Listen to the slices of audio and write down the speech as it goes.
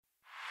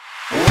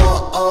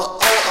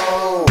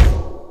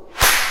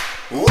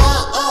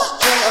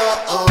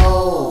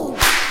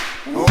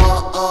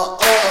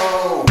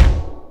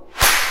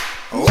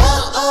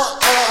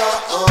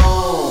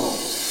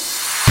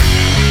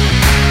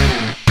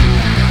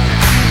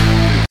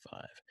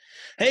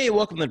Hey,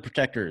 welcome to the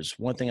Protectors.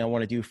 One thing I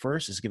want to do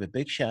first is give a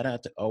big shout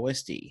out to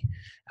OSD.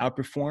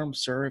 Outperform,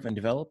 serve, and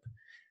develop.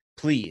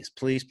 Please,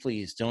 please,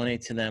 please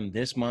donate to them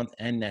this month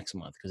and next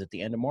month, because at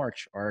the end of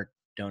March, our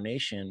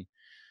donation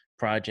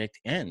project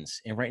ends.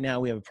 And right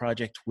now we have a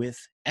project with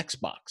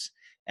Xbox.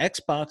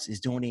 Xbox is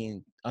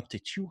donating up to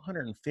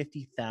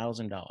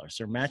 $250,000.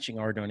 They're matching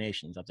our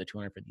donations up to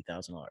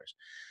 $250,000.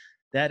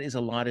 That is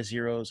a lot of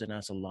zeros, and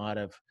that's a lot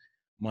of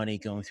money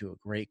going to a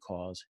great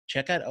cause.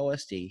 Check out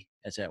OSD.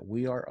 That's at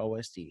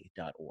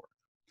weareosd.org.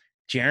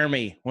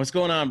 Jeremy, what's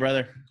going on,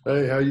 brother?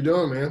 Hey, how you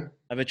doing, man?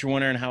 I bet you're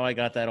wondering how I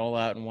got that all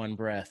out in one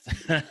breath.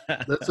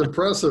 That's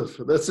impressive.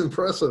 That's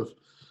impressive.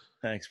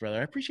 Thanks,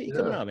 brother. I appreciate you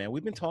coming on, man.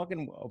 We've been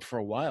talking for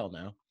a while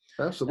now.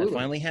 Absolutely. I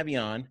finally have you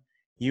on.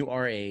 You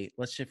are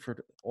let's say for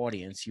the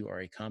audience, you are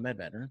a combat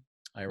veteran,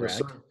 Iraq. Yes,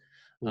 sir.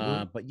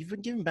 Mm-hmm. But you've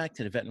been giving back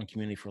to the veteran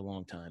community for a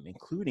long time,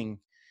 including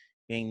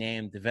being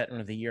named the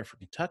Veteran of the Year for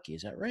Kentucky.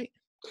 Is that right?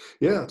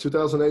 Yeah,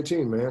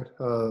 2018, man.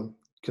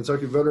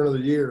 Kentucky Veteran of the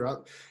Year.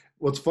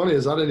 What's funny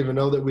is I didn't even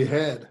know that we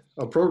had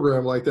a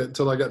program like that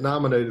until I got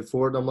nominated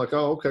for it. And I'm like,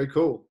 oh, okay,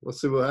 cool. Let's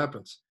see what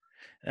happens.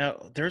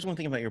 Now, there's one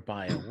thing about your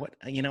bio.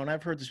 And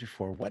I've heard this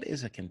before. What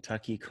is a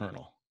Kentucky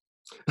Colonel?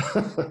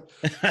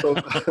 So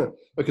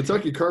a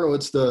Kentucky Colonel,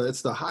 it's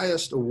the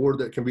highest award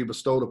that can be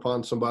bestowed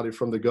upon somebody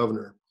from the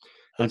governor.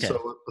 And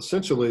so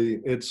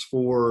essentially it's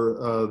for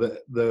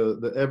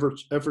the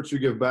efforts you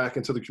give back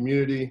into the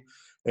community.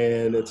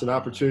 And it's an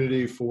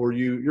opportunity for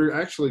you. You're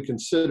actually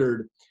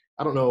considered,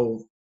 I don't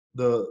know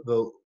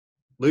the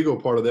legal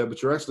part of that,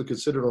 but you're actually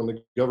considered on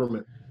the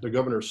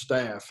governor's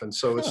staff. And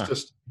so it's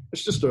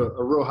just a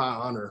real high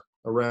honor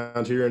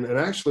around here. And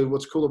actually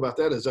what's cool about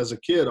that is, as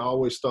a kid, I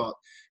always thought,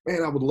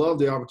 man, I would love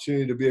the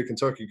opportunity to be a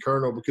Kentucky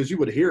Colonel, because you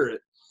would hear it,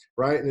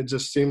 right? And it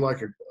just seemed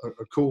like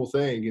a cool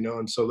thing,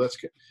 And so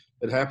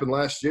it happened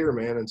last year,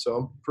 man. And so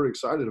I'm pretty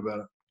excited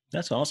about it.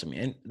 That's awesome.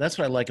 And that's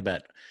what I like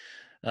about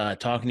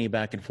talking to you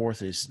back and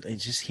forth is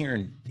just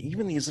hearing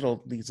even these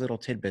little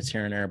tidbits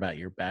here and there about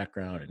your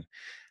background and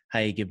how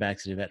you give back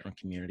to the veteran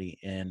community.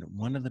 And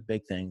one of the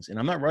big things, and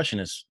I'm not rushing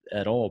this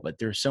at all, but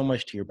there's so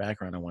much to your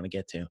background I want to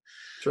get to.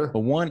 Sure.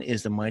 But one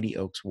is the Mighty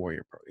Oaks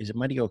Warrior Program. Is it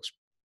Mighty Oaks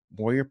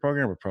Warrior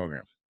Program or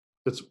Program?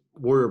 It's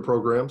Warrior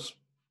Programs.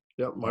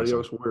 Yeah, Mighty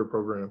Oaks Warrior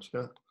Programs.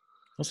 Yeah.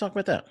 Let's talk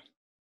about that.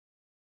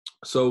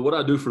 So what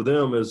I do for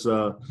them is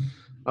I'm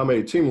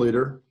a team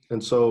leader.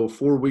 And so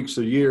 4 weeks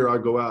a year, I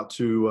go out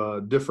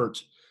to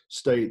different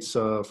states,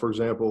 for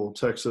example,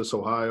 Texas,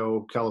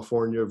 Ohio,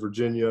 California,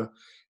 Virginia.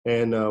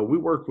 And we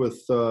work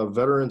with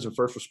veterans and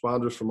first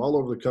responders from all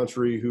over the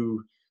country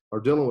who are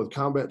dealing with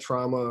combat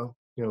trauma,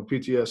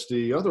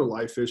 PTSD, other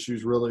life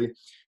issues, really.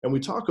 And we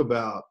talk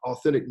about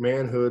authentic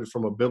manhood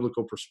from a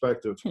biblical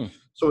perspective.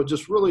 So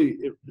it's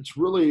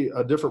really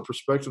a different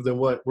perspective than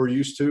what we're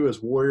used to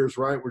as warriors,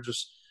 right? We're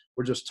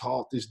just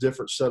taught these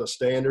different set of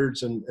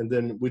standards, and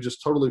then we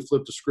just totally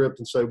flip the script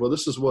and say, well,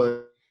 this is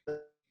what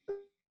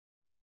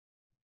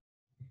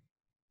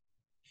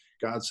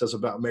God says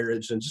about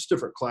marriage, and just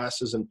different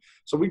classes. And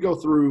so we go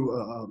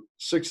through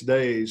 6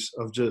 days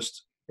of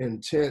just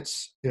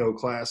intense,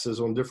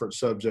 classes on different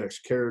subjects: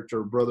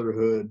 character,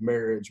 brotherhood,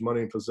 marriage,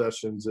 money and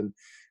possessions, and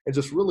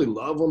just really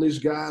love on these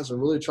guys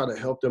and really try to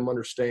help them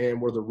understand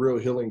where the real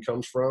healing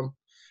comes from,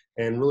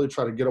 and really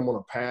try to get them on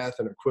a path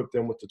and equip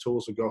them with the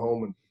tools to go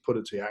home and put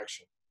it to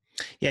action.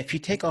 Yeah, if you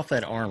take off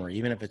that armor,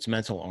 even if it's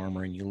mental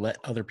armor, and you let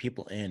other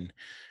people in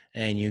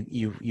and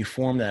you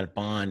form that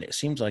bond, it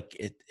seems like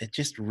it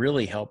just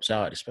really helps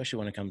out, especially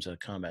when it comes to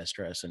combat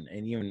stress and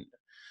even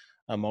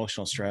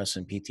emotional stress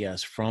and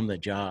PTS from the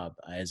job,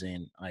 as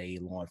in, i.e.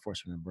 law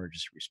enforcement and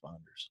emergency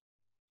responders.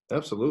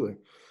 Absolutely.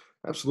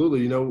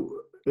 Absolutely.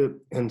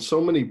 And so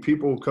many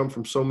people come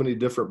from so many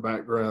different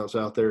backgrounds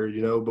out there,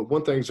 but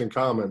one thing's in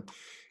common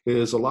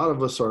is a lot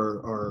of us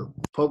are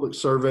public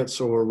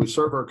servants, or we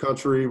serve our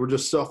country. We're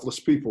just selfless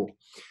people.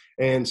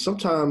 And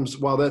sometimes,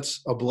 while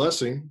that's a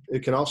blessing,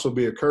 it can also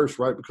be a curse,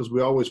 right? Because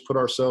we always put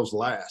ourselves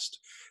last,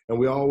 and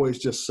we always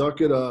just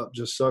suck it up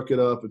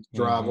and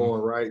drive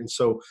on, right? And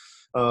so,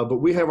 but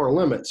we have our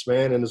limits,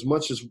 man. And as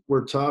much as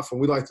we're tough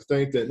and we like to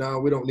think that, no,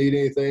 we don't need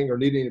anything or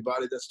need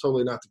anybody, that's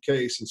totally not the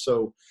case. And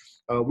so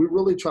we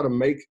really try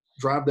to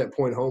drive that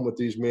point home with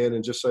these men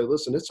and just say,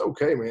 listen, it's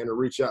okay, man, to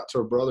reach out to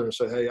a brother and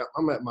say, hey,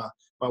 I'm at my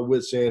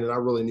wit's end and I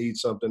really need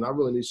something. I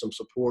really need some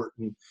support,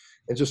 and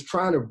just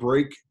trying to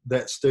break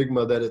that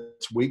stigma that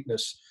it's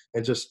weakness,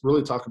 and just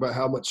really talk about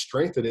how much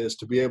strength it is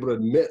to be able to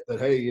admit that,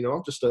 hey,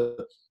 I'm just a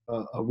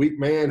weak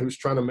man who's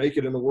trying to make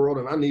it in the world,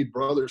 and I need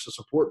brothers to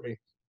support me.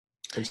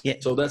 And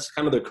so that's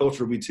kind of the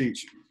culture we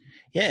teach.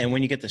 Yeah, and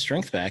when you get the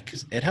strength back,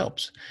 it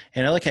helps.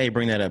 And I like how you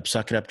bring that up,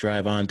 suck it up,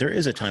 drive on. There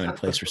is a time and a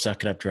place for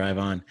suck it up, drive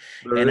on.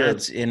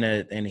 That's in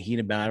a heat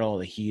of battle,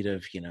 the heat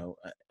of,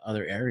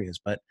 other areas.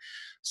 But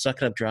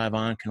suck it up, drive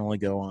on can only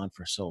go on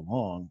for so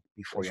long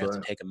before you That's have to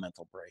right. take a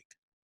mental break.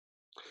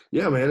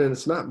 Yeah, man, and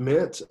it's not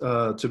meant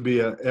to be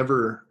a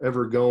ever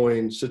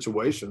going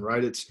situation,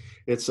 right?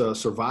 It's a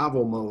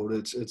survival mode.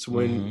 It's Hmm.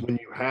 when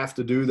you have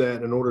to do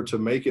that in order to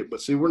make it.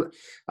 But see,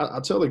 I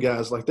tell the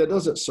guys like that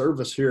doesn't serve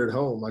us here at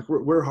home. Like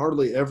we're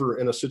hardly ever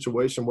in a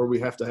situation where we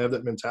have to have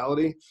that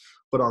mentality,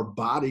 but our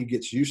body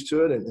gets used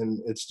to it, and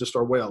it's just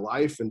our way of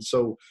life. And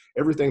so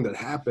everything that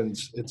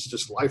happens, it's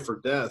just life or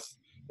death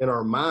in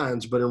our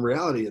minds. But in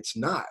reality, it's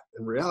not.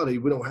 In reality,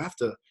 we don't have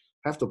to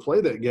play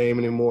that game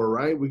anymore,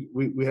 right?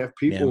 We have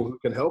Yeah. people who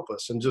can help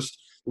us, and just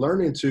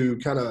learning to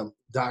kind of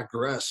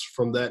digress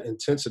from that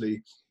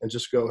intensity and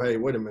just go, hey,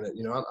 wait a minute,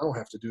 I don't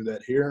have to do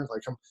that here.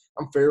 Like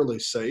I'm fairly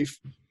safe.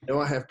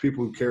 I have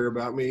people who care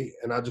about me,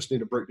 and I just need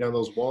to break down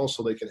those walls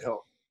so they can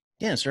help.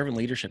 Yeah, servant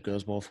leadership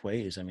goes both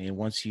ways. I mean,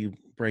 once you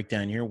break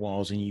down your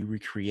walls and you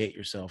recreate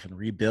yourself and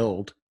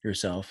rebuild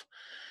yourself,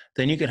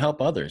 then you can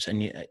help others.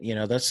 And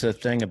that's the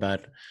thing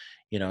about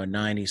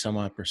 90 some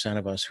odd percent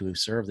of us who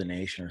serve the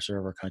nation or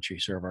serve our country,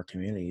 serve our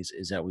communities,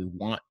 is that we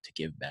want to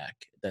give back.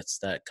 That's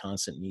that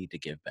constant need to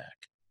give back.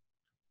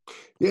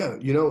 Yeah,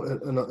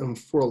 and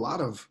for a lot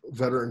of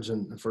veterans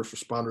and first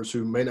responders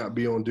who may not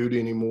be on duty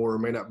anymore or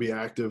may not be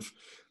active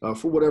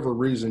for whatever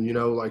reason,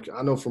 like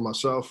I know for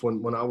myself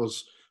when I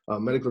was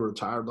medically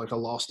retired, like I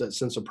lost that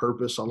sense of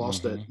purpose. I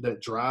lost Hmm.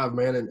 that drive,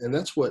 man. And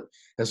that's what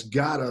has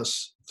got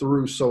us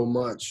through so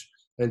much.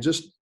 And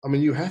just, I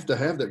mean, you have to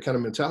have that kind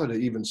of mentality to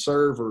even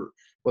serve, or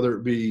whether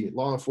it be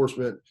law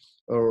enforcement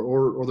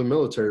or the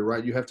military,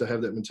 right? You have to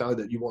have that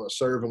mentality that you want to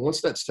serve. And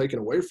once that's taken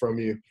away from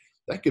you,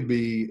 that could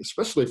be,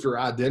 especially if your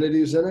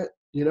identity is in it.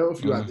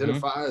 If you Hmm.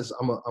 identify as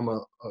I'm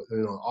a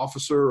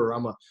officer, or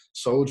I'm a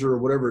soldier, or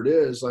whatever it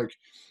is, like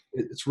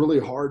it's really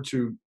hard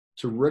to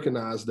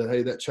recognize that,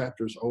 hey, that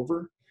chapter's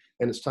over,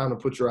 and it's time to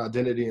put your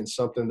identity in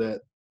something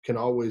that can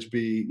always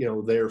be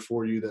there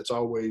for you, that's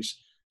always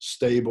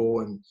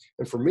stable. And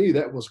for me,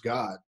 that was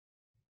God.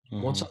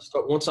 Hmm. Once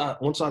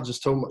I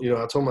just told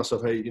I told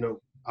myself, hey,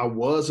 I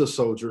was a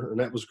soldier, and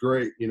that was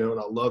great, and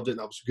I loved it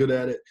and I was good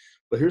at it,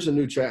 but here's a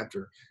new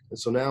chapter. And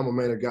so now I'm a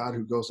man of God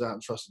who goes out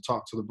and tries to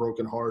talk to the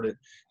brokenhearted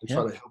and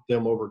try Yep. to help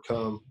them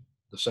overcome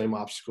the same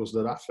obstacles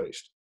that I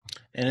faced.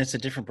 And it's a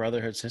different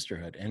brotherhood,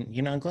 sisterhood.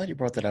 And I'm glad you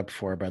brought that up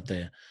before about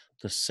the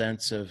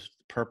sense of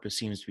purpose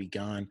seems to be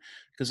gone,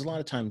 because a lot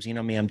of times,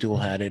 me, I'm dual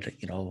hatted,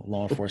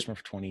 law enforcement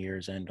for 20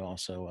 years and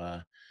also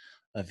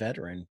a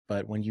veteran.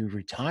 But when you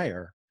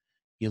retire,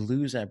 you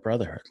lose that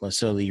brotherhood.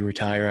 So you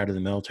retire out of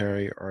the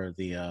military or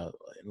the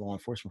law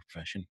enforcement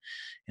profession,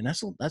 and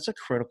that's a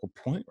critical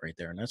point right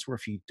there. And that's where,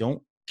 if you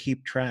don't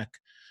keep track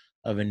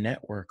of a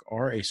network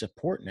or a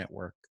support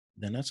network,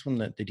 then that's when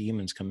the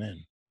demons come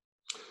in.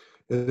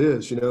 It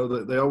is,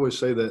 they always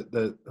say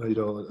that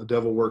a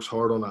devil works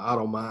hard on an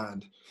idle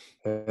mind,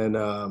 and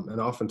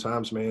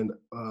oftentimes, man,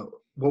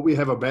 what we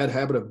have a bad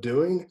habit of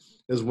doing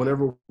is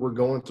whenever we're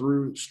going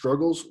through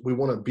struggles, we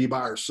want to be by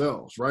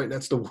ourselves, right? And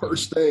that's the Mhm.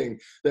 worst thing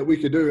that we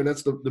could do, and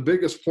that's the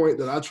biggest point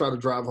that I try to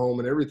drive home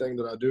in everything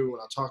that I do when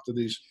I talk to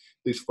these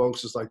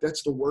folks. Is like,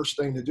 that's the worst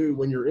thing to do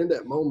when you're in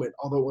that moment.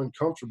 Although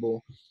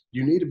uncomfortable,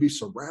 you need to be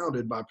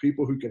surrounded by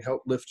people who can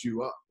help lift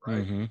you up,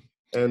 right? Mm-hmm.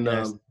 And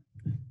And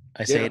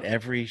I say yeah.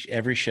 it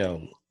every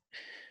show.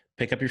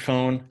 Pick up your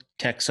phone,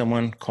 text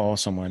someone, call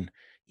someone,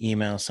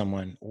 email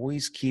someone.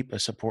 Always keep a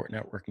support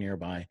network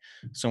nearby,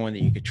 someone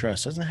that you could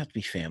trust. It doesn't have to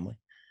be family.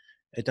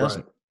 It Right.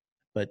 doesn't.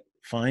 But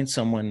find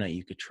someone that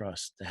you could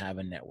trust to have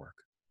a network.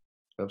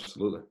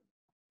 Absolutely.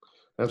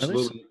 Now there's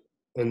Absolutely.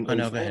 And Oh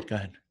no, go ahead, go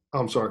ahead.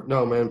 I'm sorry.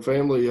 No, man,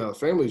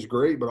 family's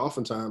great, but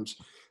oftentimes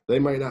they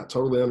may not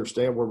totally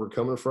understand where we're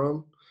coming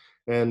from.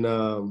 And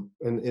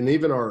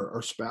even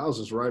our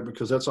spouses, right?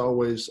 Because that's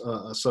always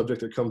a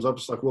subject that comes up.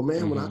 It's like, well,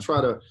 man, Mm-hmm.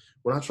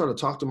 when I try to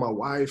talk to my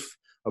wife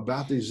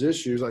about these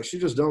issues, like she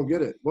just don't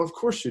get it. Well, of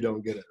course you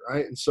don't get it,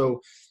 right? And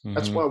so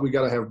that's Mm-hmm. why we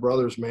got to have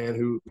brothers, man,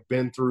 who've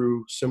been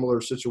through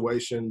similar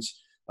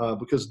situations.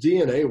 Because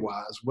DNA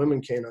wise,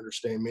 women can't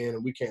understand men,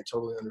 and we can't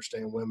totally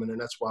understand women, and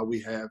that's why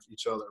we have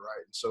each other,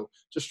 right? And so,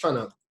 just trying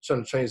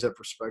to change that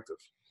perspective.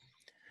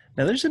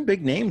 Now there's some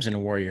big names in the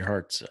Warrior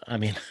Hearts. I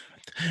mean,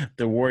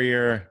 the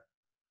Warrior.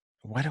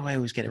 Why do I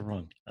always get it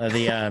wrong?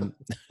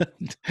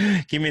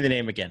 Give me the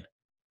name again.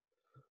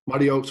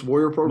 Mighty Oaks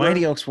Warrior Mighty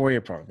Program. Oaks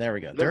Warrior Program. There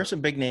we go. There are Yeah,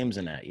 some big names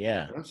in that.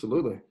 Yeah.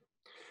 absolutely.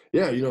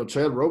 Yeah,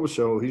 Chad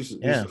Robichaux, he's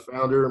Yeah. the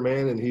founder,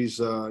 man, and he's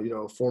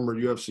former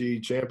UFC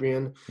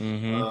champion,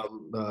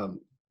 Mm-hmm.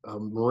 a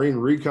Marine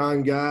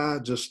recon guy.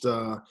 Just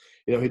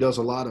he does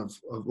a lot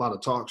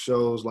of talk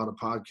shows, a lot of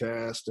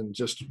podcasts, and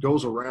just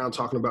goes around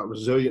talking about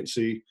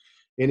resiliency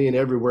any and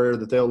everywhere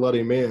that they'll let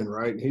him in,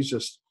 right? And he's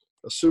just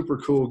a super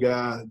cool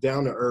guy,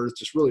 down to earth,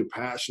 just really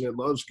passionate,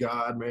 loves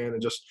God, man,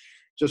 and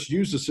just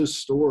uses his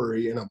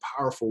story in a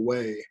powerful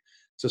way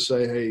to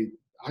say, hey,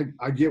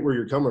 I get where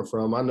you're coming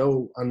from. I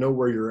know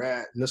where you're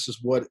at, and this is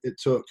what it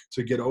took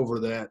to get over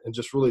that, and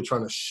just really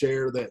trying to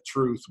share that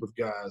truth with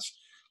guys.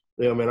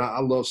 Yeah, man, I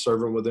love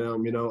serving with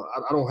them.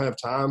 I don't have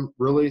time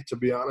really, to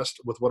be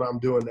honest, with what I'm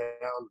doing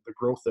now, the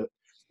growth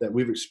that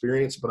we've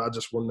experienced, but I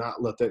just will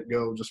not let that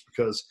go just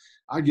because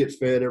I get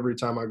fed every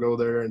time I go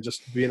there, and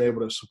just being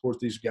able to support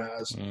these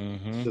guys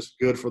is just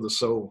good for the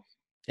soul.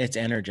 It's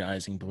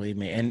energizing, believe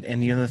me. And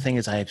the other thing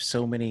is I have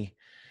so many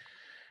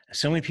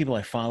people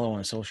I follow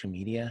on social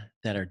media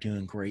that are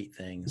doing great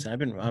things. I've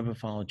been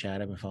following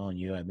Chad, I've been following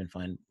you, I've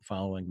been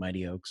following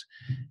Mighty Oaks.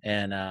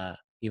 And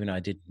even though I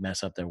did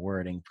mess up their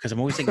wording, because I'm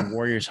always thinking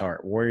Warrior's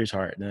Heart,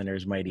 and then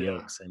there's Mighty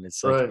Oaks. And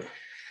it's like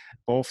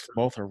Right.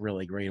 both are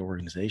really great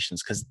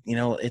organizations, because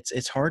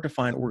it's hard to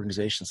find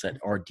organizations that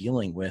are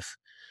dealing with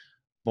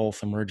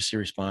both emergency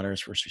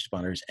responders, first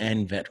responders,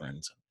 and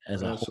veterans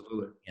as a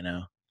Absolutely.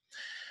 whole.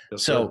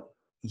 Yes, So sir.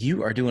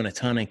 you are doing a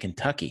ton in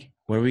Kentucky.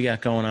 What do we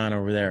got going on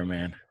over there,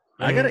 man?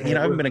 I Man,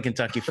 haven't been in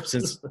Kentucky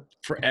since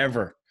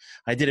forever.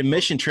 I did a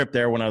mission trip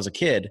there when I was a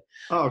kid.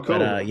 Oh, cool.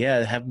 But I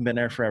haven't been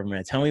there forever,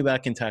 man. Tell me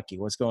about Kentucky.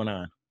 What's going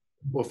on?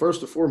 Well,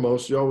 first and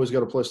foremost, you always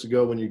got a place to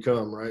go when you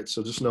come, right?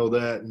 So just know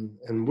that,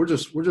 and we're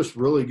just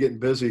really getting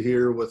busy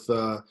here with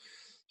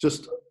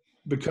just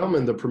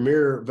becoming the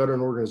premier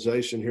veteran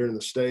organization here in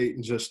the state,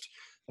 and just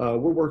we're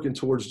working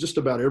towards just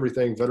about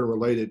everything veteran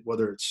related,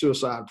 whether it's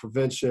suicide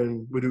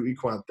prevention. We do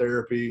equine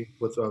therapy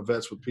with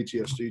vets with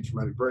PTSD,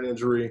 traumatic brain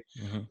injury.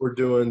 Mm-hmm. We're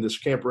doing this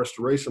camp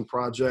restoration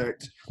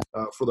project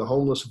for the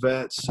homeless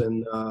vets,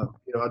 and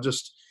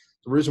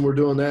the reason we're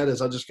doing that is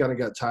I just kind of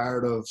got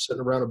tired of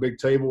sitting around a big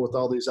table with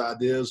all these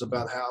ideas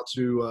about how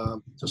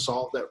to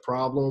solve that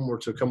problem or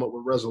to come up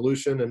with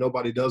resolution, and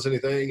nobody does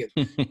anything. And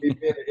me being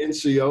an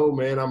NCO,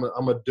 man,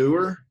 I'm a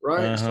doer,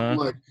 right? So I'm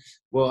like,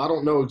 well, I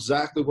don't know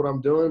exactly what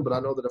I'm doing, but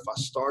I know that if I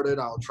start it,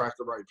 I'll attract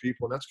the right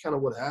people. And that's kind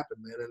of what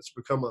happened, man. And it's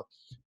become a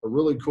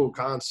really cool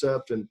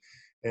concept. And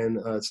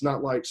it's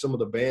not like some of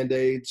the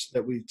Band-Aids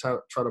that we try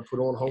to put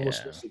on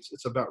homelessness. Yeah.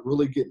 It's about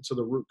really getting to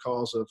the root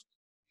cause of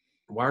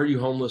why are you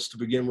homeless to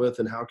begin with,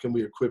 and how can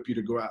we equip you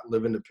to go out and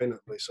live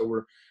independently? So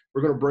we're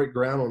going to break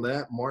ground on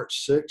that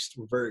March 6th.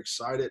 We're very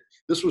excited.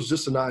 This was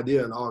just an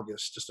idea in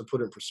August, just to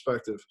put it in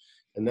perspective.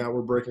 And now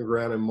we're breaking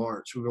ground in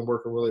March. We've been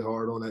working really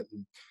hard on it.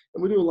 And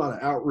we do a lot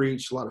of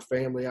outreach, a lot of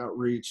family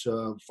outreach,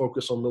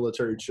 focus on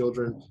military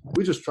children.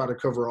 We just try to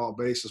cover all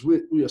bases.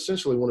 We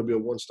essentially want to be a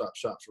one-stop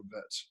shop for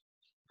vets.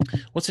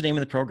 What's the name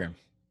of the program?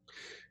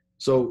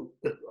 So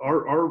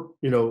our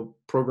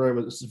program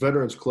is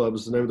Veterans Club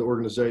is the name of the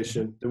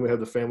organization. Then we have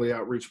the Family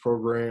Outreach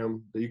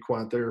Program, the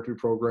Equine Therapy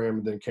Program,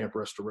 and then Camp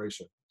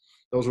Restoration.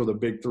 Those are the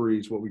big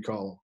threes, what we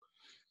call them.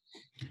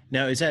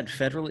 Now, is that not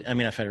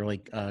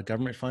federally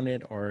government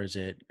funded, or is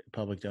it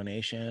public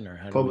donation, or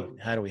how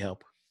do we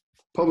help?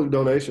 Public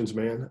donations,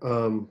 man.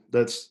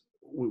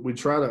 We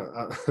try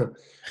to.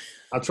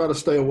 I try to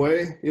stay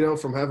away,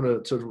 from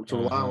having to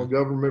rely on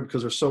government,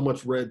 because there's so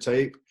much red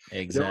tape.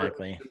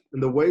 Exactly.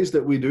 And the ways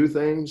that we do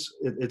things,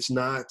 it's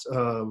not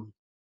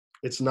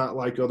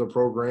like other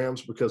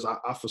programs, because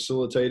I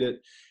facilitate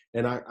it,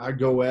 and I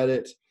go at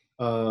it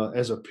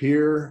as a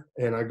peer,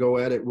 and I go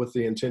at it with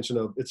the intention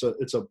of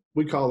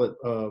we call it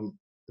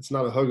it's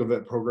not a hug a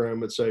vet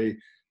program, it's a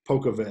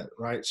poke a vet,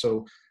 right?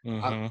 So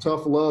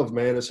tough love,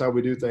 man, is how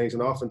we do things.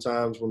 And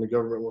oftentimes when the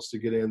government wants to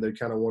get in, they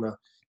kind of want to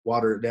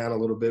water it down a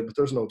little bit, but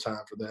there's no time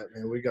for that,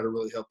 man. We got to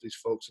really help these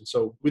folks. And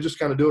so we just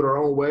kind of do it our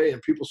own way,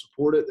 and people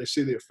support it. They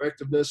see the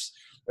effectiveness,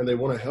 and they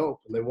want to help,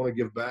 and they want to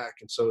give back.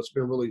 And so it's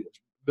been a really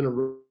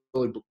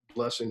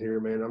blessing here,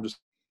 man. I'm just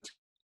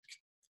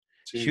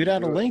shoot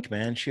out a link,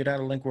 man. Shoot out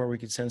a link where we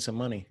could send some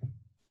money.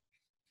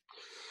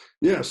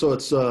 Yeah. So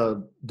it's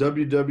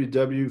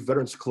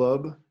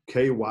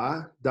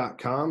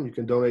www.veteransclubky.com. You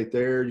can donate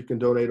there. You can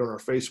donate on our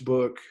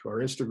Facebook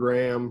or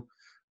Instagram.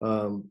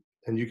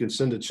 And you can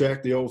send a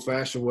check the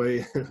old-fashioned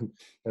way,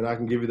 and I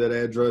can give you that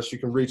address. You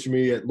can reach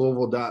me at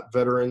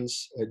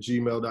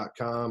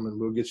louisville.veterans@gmail.com, and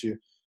we'll get you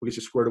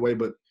squared away.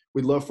 But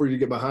we'd love for you to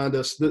get behind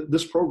us.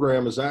 This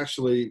program is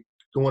actually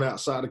going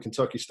outside of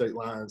Kentucky state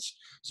lines.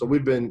 So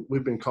we've been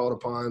called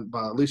upon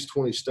by at least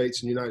 20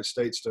 states in the United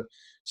States to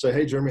say,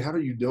 hey, Jeremy, how are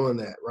you doing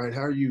that, right?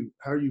 How are you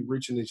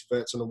reaching these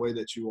vets in the way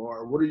that you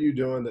are? What are you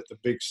doing that the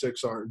big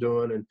six aren't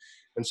doing?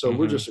 And so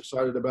we're just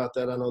excited about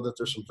that. I know that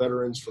there's some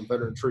veterans from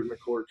Veteran Treatment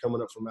Court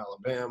coming up from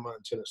Alabama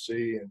and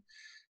Tennessee. And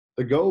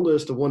the goal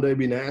is to one day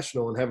be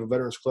national and have a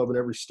veterans club in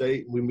every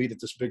state. And we meet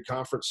at this big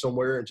conference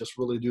somewhere and just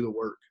really do the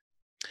work.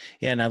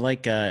 Yeah. And I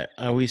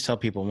always tell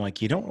people, I'm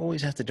like, you don't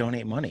always have to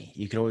donate money.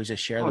 You could always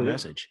just share the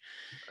message,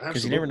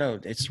 because you never know.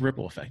 It's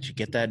ripple effect. You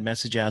get that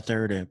message out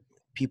there to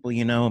people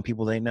and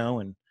people they know,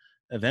 and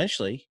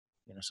eventually,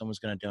 someone's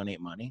going to donate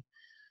money,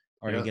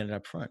 or you get it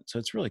up front. So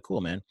it's really cool,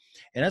 man.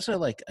 And that's what I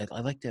like.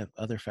 I like the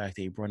other fact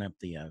that you brought up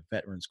the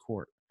Veterans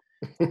Court.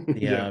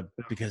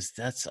 Because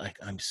that's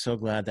I'm so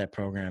glad that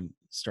program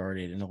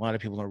started. And a lot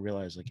of people don't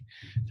realize,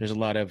 there's a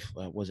lot of,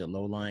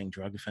 low-lying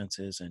drug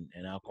offenses and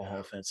alcohol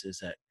offenses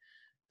that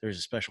there's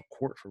a special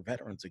court for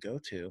veterans to go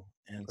to.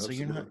 And so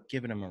you're not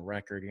giving them a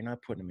record. You're not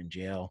putting them in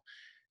jail,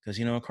 because,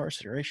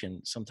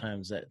 incarceration,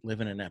 sometimes that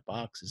living in that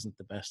box isn't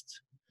the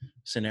best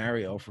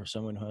scenario for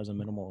someone who has a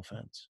minimal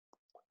offense.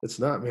 It's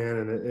not, man.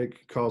 And it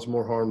can cause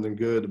more harm than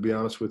good, to be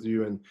honest with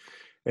you.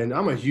 And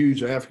I'm a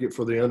huge advocate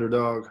for the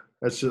underdog.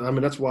 That's just, I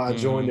mean, that's why I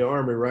joined the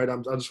Army, right?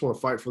 I just want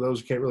to fight for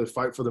those who can't really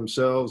fight for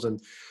themselves.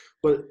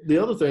 But the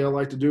other thing I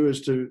like to do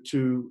is to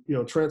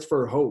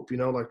transfer hope.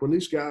 Like when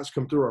these guys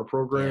come through our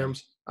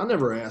programs, I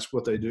never ask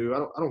what they do.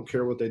 I don't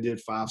care what they did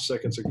 5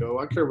 seconds ago.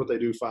 I care what they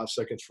do 5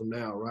 seconds from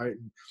now, right?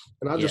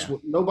 And I just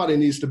nobody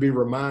needs to be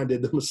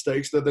reminded the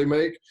mistakes that they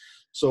make.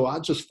 So I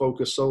just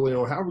focus solely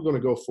on how we're going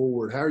to go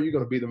forward. How are you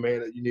going to be the man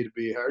that you need to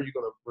be? How are you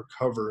going to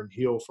recover and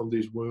heal from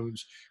these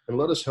wounds? And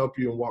let us help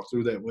you and walk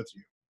through that with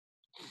you.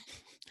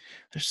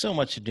 There's so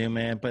much to do,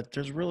 man, but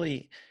there's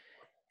really,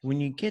 when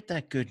you get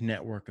that good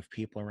network of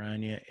people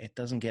around you, it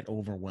doesn't get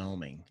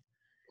overwhelming,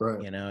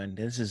 right? And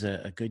this is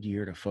a good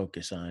year to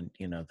focus on,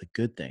 the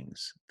good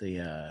things,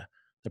 the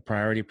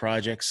priority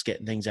projects,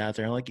 getting things out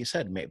there. And like you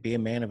said, be a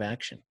man of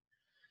action.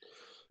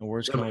 The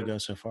words can only go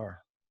so far.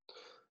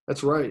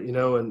 That's right.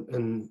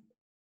 And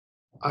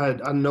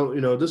I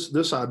know,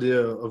 this idea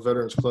of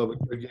Veterans Club,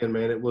 again,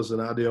 man, it was an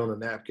idea on a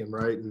napkin,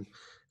 right?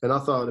 And I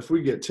thought if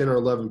we get 10 or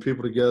 11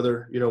 people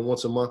together,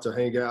 once a month to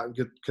hang out and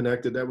get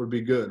connected, that would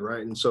be good,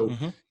 right? And so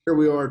here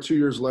we are 2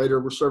 years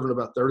later, we're serving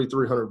about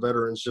 3,300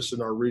 veterans just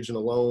in our region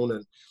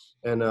alone.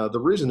 And the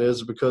reason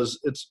is because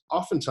it's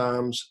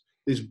oftentimes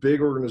these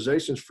big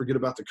organizations forget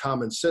about the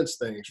common sense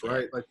things,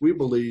 right? Like we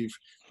believe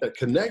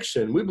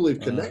connection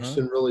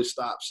really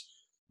stops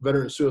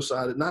veteran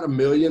suicide. Not $1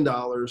 million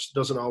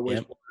doesn't always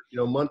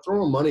work.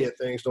 Throwing money at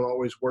things don't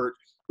always work.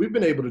 We've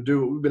been able to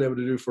do what we've been able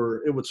to do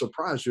it would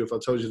surprise you if I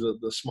told you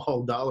the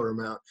small dollar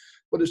amount,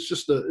 but it's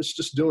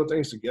just doing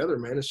things together,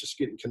 man. It's just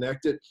getting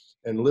connected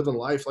and living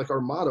life. Like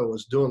our motto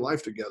is doing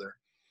life together.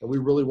 And we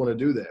really want to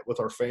do that with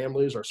our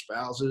families, our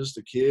spouses,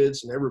 the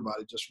kids, and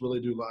everybody. Just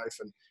really do life.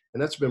 And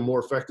that's been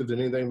more effective than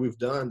anything we've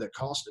done that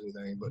cost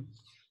anything. But,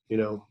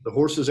 the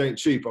horses ain't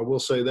cheap. I will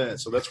say that.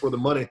 So that's where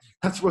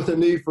the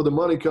need for the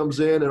money comes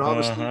in. And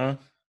obviously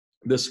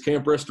this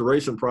camp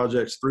restoration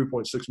project's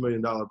 $3.6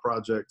 million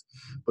project,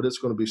 but it's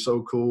going to be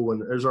so cool.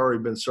 And there's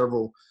already been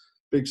several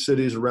big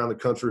cities around the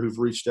country who've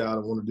reached out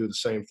and want to do the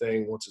same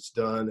thing once it's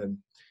done.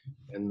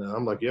 And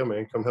I'm like, yeah,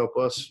 man, come help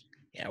us.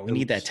 Yeah, we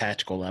need that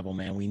tactical level,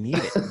 man. We need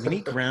it. We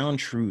need ground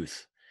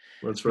truth.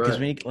 That's right. Because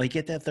we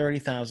get that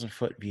 30,000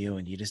 foot view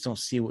and you just don't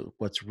see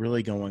what's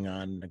really going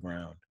on in the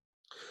ground.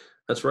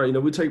 That's right.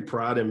 We take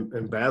pride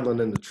in battling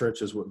in the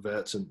trenches with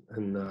vets, and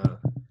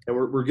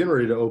we're getting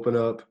ready to open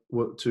up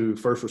to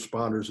first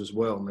responders as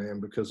well,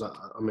 man, because I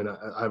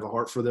have a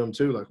heart for them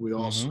too. Like we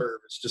all serve.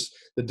 It's just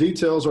the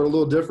details are a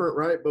little different,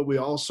 right? But we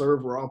all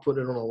serve. We're all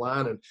putting it on the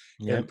line,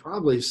 and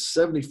probably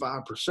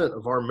 75%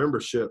 of our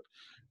membership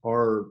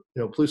are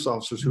police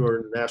officers who are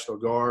in the National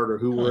Guard or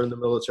who were in the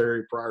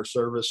military prior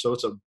service. So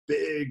it's a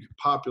big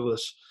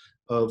populace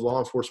of law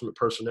enforcement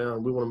personnel,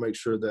 and we want to make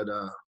sure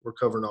that we're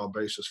covering all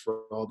bases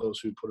for all those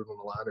who put it on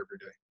the line every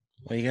day.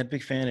 Well, you got a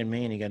big fan in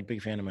me, and you got a big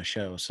fan of my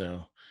show,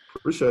 so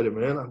appreciate it,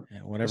 man.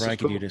 Whatever I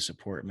can do to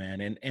support,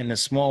 man. And the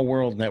Small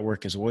World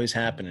Network is always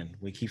happening.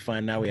 We keep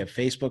finding out we have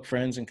Facebook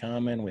friends in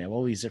common. We have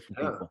all these different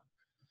people.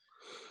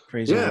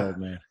 Crazy world,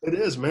 man. It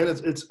is, man.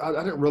 It's I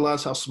didn't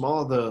realize how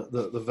small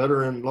the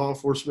veteran law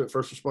enforcement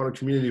first responder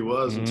community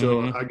was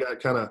until I got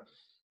kind of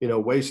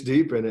waist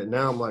deep in it.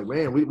 Now I'm like,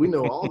 man, we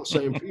know all the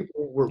same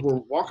people. We're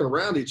walking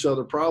around each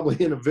other probably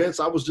in events.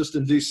 I was just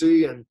in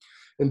DC and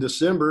in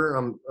December.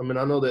 I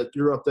know that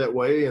you're up that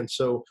way, and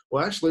so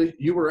actually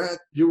you were at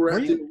you were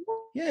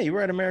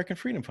at American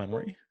Freedom Fund,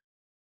 weren't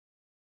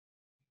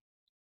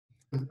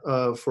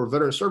you? For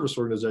Veteran Service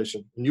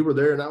Organization, and you were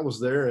there, and I was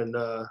there, and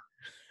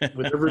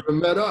we never even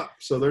met up.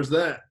 So there's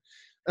that.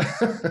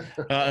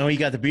 You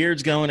got the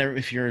beards going.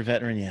 If you're a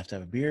veteran, you have to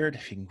have a beard.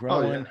 If you can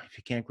grow one, if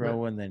you can't grow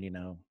one,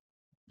 then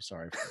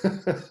sorry.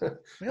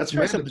 Let's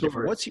try something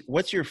different.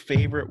 What's your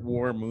favorite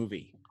war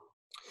movie?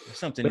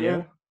 Something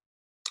new.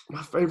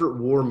 My favorite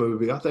war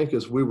movie, I think,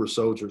 is We Were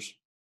Soldiers.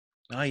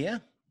 Oh yeah.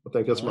 I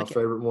think that's my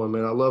favorite one,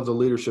 man. I love the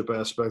leadership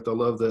aspect. I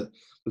love that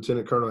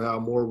Lieutenant Colonel Hal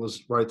Moore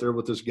was right there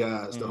with his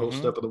guys the whole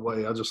step of the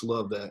way. I just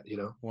love that,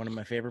 One of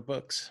my favorite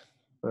books.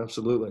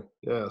 Absolutely.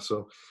 Yeah.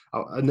 So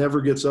I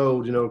never gets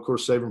old, of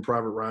course, Saving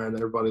Private Ryan.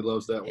 Everybody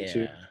loves that one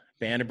too.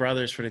 Band of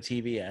Brothers for the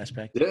TV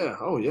aspect. Yeah.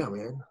 Oh yeah,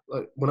 man.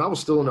 Like when I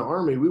was still in the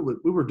Army, we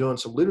were doing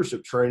some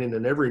leadership training,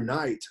 and every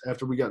night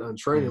after we got done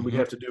training, we'd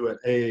have to do an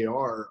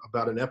AAR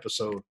about an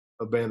episode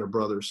of Band of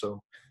Brothers.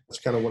 So that's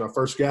kind of when I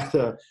first got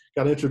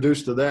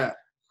introduced to that.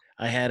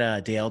 I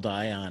had Dale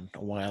Dye on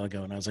a while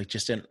ago, and I was like,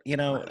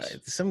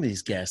 some of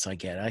these guests I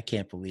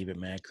can't believe it,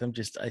 man.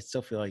 Because I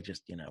still feel like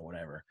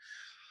whatever.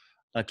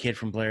 A kid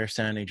from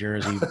Blairstown, New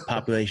Jersey,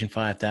 population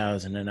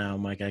 5,000, and now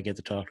I'm like, I get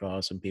to talk to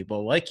awesome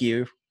people like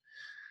you.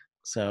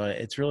 So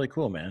it's really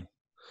cool, man.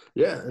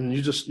 Yeah, and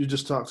you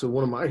just talked to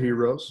one of my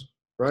heroes,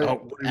 right?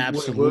 Oh,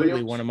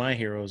 absolutely, one of my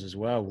heroes as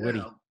well, Woody.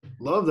 Yeah,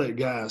 love that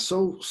guy.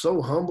 So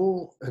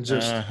humble and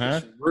just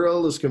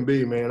real as can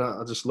be, man.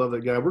 I just love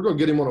that guy. We're gonna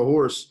get him on a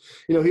horse.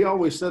 He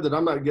always said that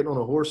I'm not getting on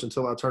a horse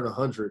until I turn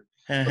 100.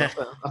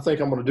 But I think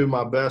I'm going to do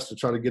my best to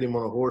try to get him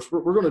on a horse.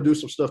 We're going to do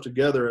some stuff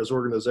together as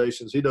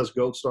organizations. He does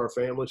Gold Star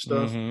family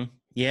stuff. Mm-hmm.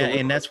 Yeah, So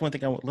and that's one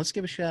thing. Let's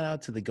give a shout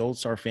out to the Gold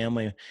Star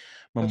Family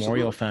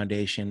Memorial absolutely.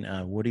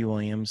 Foundation, Woody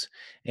Williams,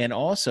 and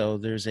also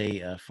there's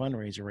a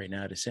fundraiser right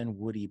now to send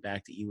Woody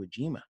back to Iwo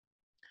Jima.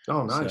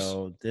 Oh, nice.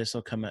 So this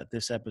will come out.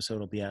 This episode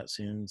will be out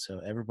soon. So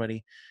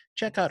everybody,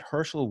 check out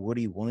Herschel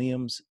Woody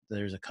Williams.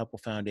 There's a couple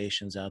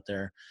foundations out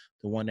there.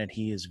 The one that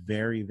he is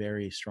very,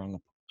 very strong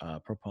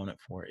proponent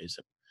for is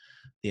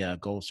the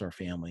Gold Star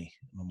Family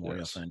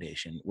Memorial Yes.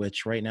 Foundation,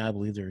 which right now I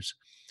believe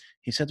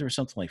he said there was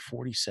something like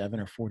 47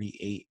 or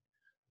 48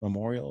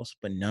 memorials,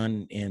 but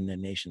none in the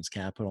nation's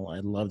capital.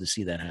 I'd love to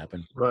see that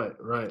happen. Right.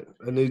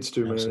 It needs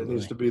to, man. It needs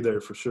Absolutely. to be there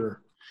for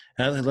sure.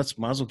 Let's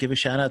might as well give a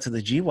shout out to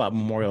the GWAP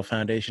Memorial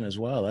Foundation as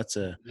well. That's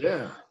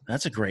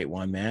a great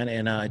one, man.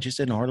 And I just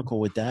did an article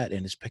with that,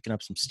 and it's picking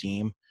up some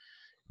steam.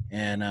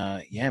 And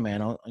yeah,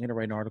 man, I'm gonna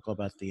write an article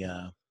about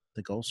the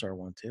Gold Star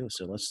one too.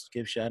 So let's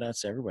give shout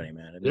outs to everybody,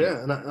 man. I mean,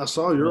 Yeah. And I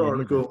saw your really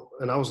need that. article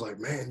and I was like,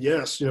 man,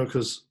 yes,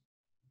 because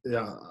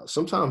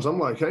sometimes I'm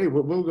like, hey,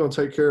 we're going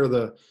to take care of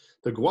the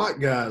GWAT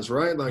guys,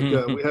 right? Like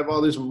we have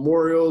all these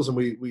memorials and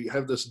we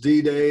have this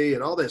D-Day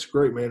and all that's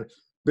great, man.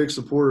 Big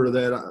supporter of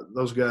that.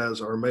 Those guys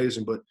are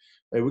amazing. But,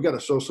 hey, we got to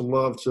show some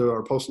love to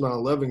our post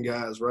 9/11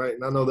 guys, right?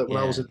 And I know that when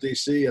I was in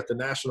D.C. at the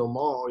National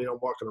Mall,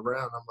 walking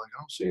around, I'm like, I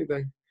don't see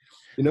anything.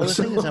 Well, the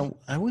thing is,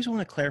 I always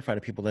want to clarify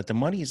to people that the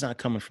money is not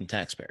coming from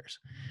taxpayers.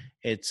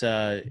 It's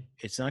not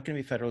going to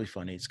be federally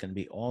funded. It's going to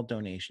be all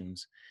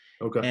donations.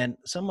 Okay. And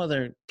some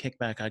other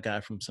kickback I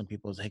got from some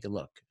people is, hey,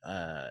 look,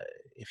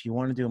 if you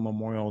want to do a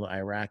memorial to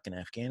Iraq and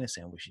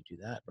Afghanistan, we should do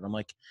that. But I'm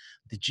like,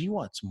 the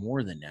GWAT's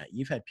more than that.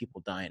 You've had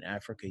people die in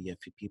Africa. You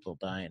have people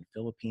die in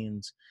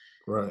Philippines,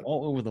 Right.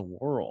 all over the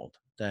world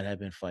that have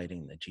been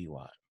fighting the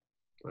GWAT.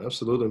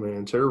 Absolutely,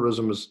 man.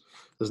 Terrorism is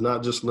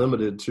not just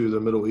limited to the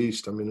Middle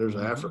East. I mean, there's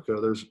Africa.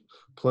 There's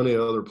plenty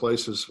of other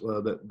places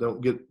that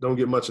don't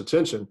get much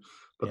attention,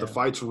 but the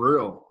fight's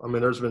real. I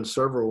mean, there's been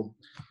several.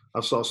 I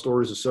saw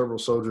stories of several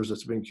soldiers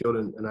that's been killed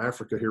in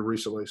Africa here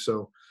recently.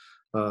 So,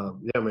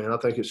 yeah, man, I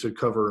think it should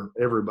cover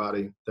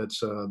everybody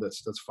that's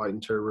fighting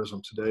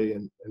terrorism today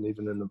and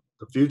even in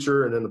the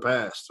future and in the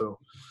past. So,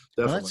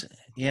 definitely.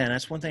 Well,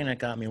 that's one thing that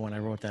got me when I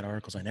wrote that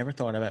article. I never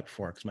thought of that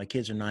before because my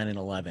kids are 9 and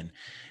 11,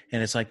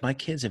 and it's like my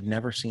kids have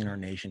never seen our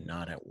nation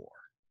not at war.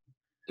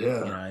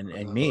 Yeah.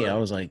 And me, I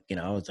was like, it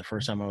was the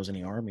first time I was in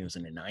the Army. It was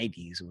in the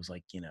 90s. It was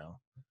like,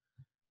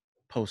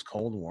 post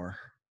Cold War.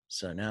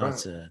 So now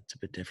it's a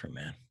bit different,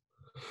 man.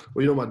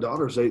 Well, my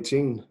daughter's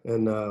 18,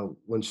 and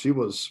when she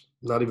was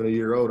not even a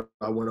year old,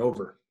 I went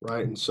over,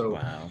 right? And so,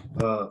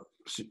 wow.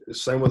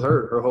 Same with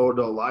her whole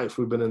adult life.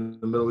 We've been in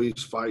the Middle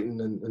East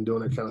fighting and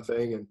doing that kind of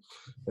thing,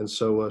 and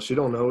so she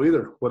don't know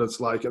either what it's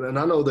like. And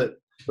I know that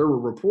there were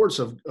reports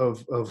of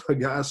a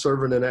guy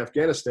serving in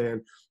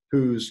Afghanistan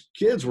whose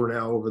kids were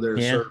now over there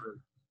serving.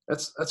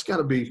 That's got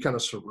to be kind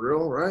of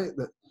surreal, right?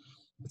 That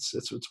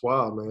it's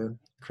wild, man.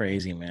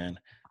 Crazy, man.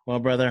 Well,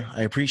 brother,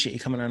 I appreciate you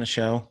coming on the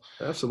show.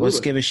 Absolutely. Let's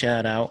give a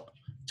shout out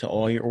to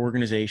all your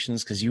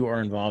organizations because you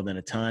are involved in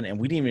a ton, and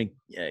we didn't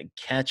even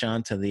catch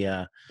on to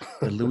the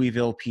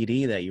Louisville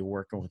PD that you're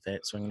working with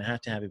it. So I'm going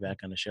to have you back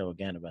on the show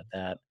again about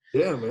that.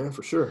 Yeah, man,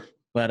 for sure.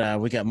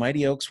 But we got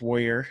Mighty Oaks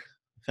Warrior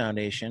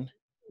Foundation.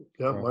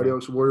 Yeah, Mighty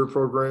Oaks Warrior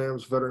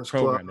Programs, Veterans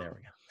Program. Club. There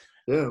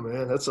we go. Yeah,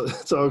 man, it's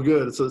all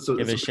good.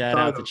 Give a shout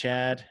out to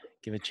Chad.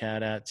 Give a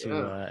shout out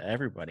to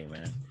everybody,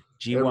 man.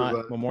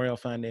 GWAT Memorial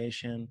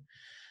Foundation.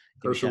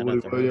 Give a shout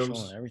out to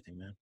Herschel and everything,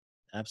 man.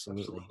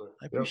 Absolutely.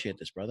 I appreciate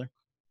this, brother.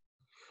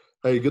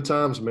 Hey, good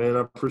times, man. I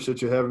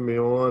appreciate you having me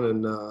on,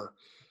 and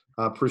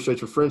I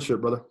appreciate your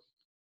friendship, brother.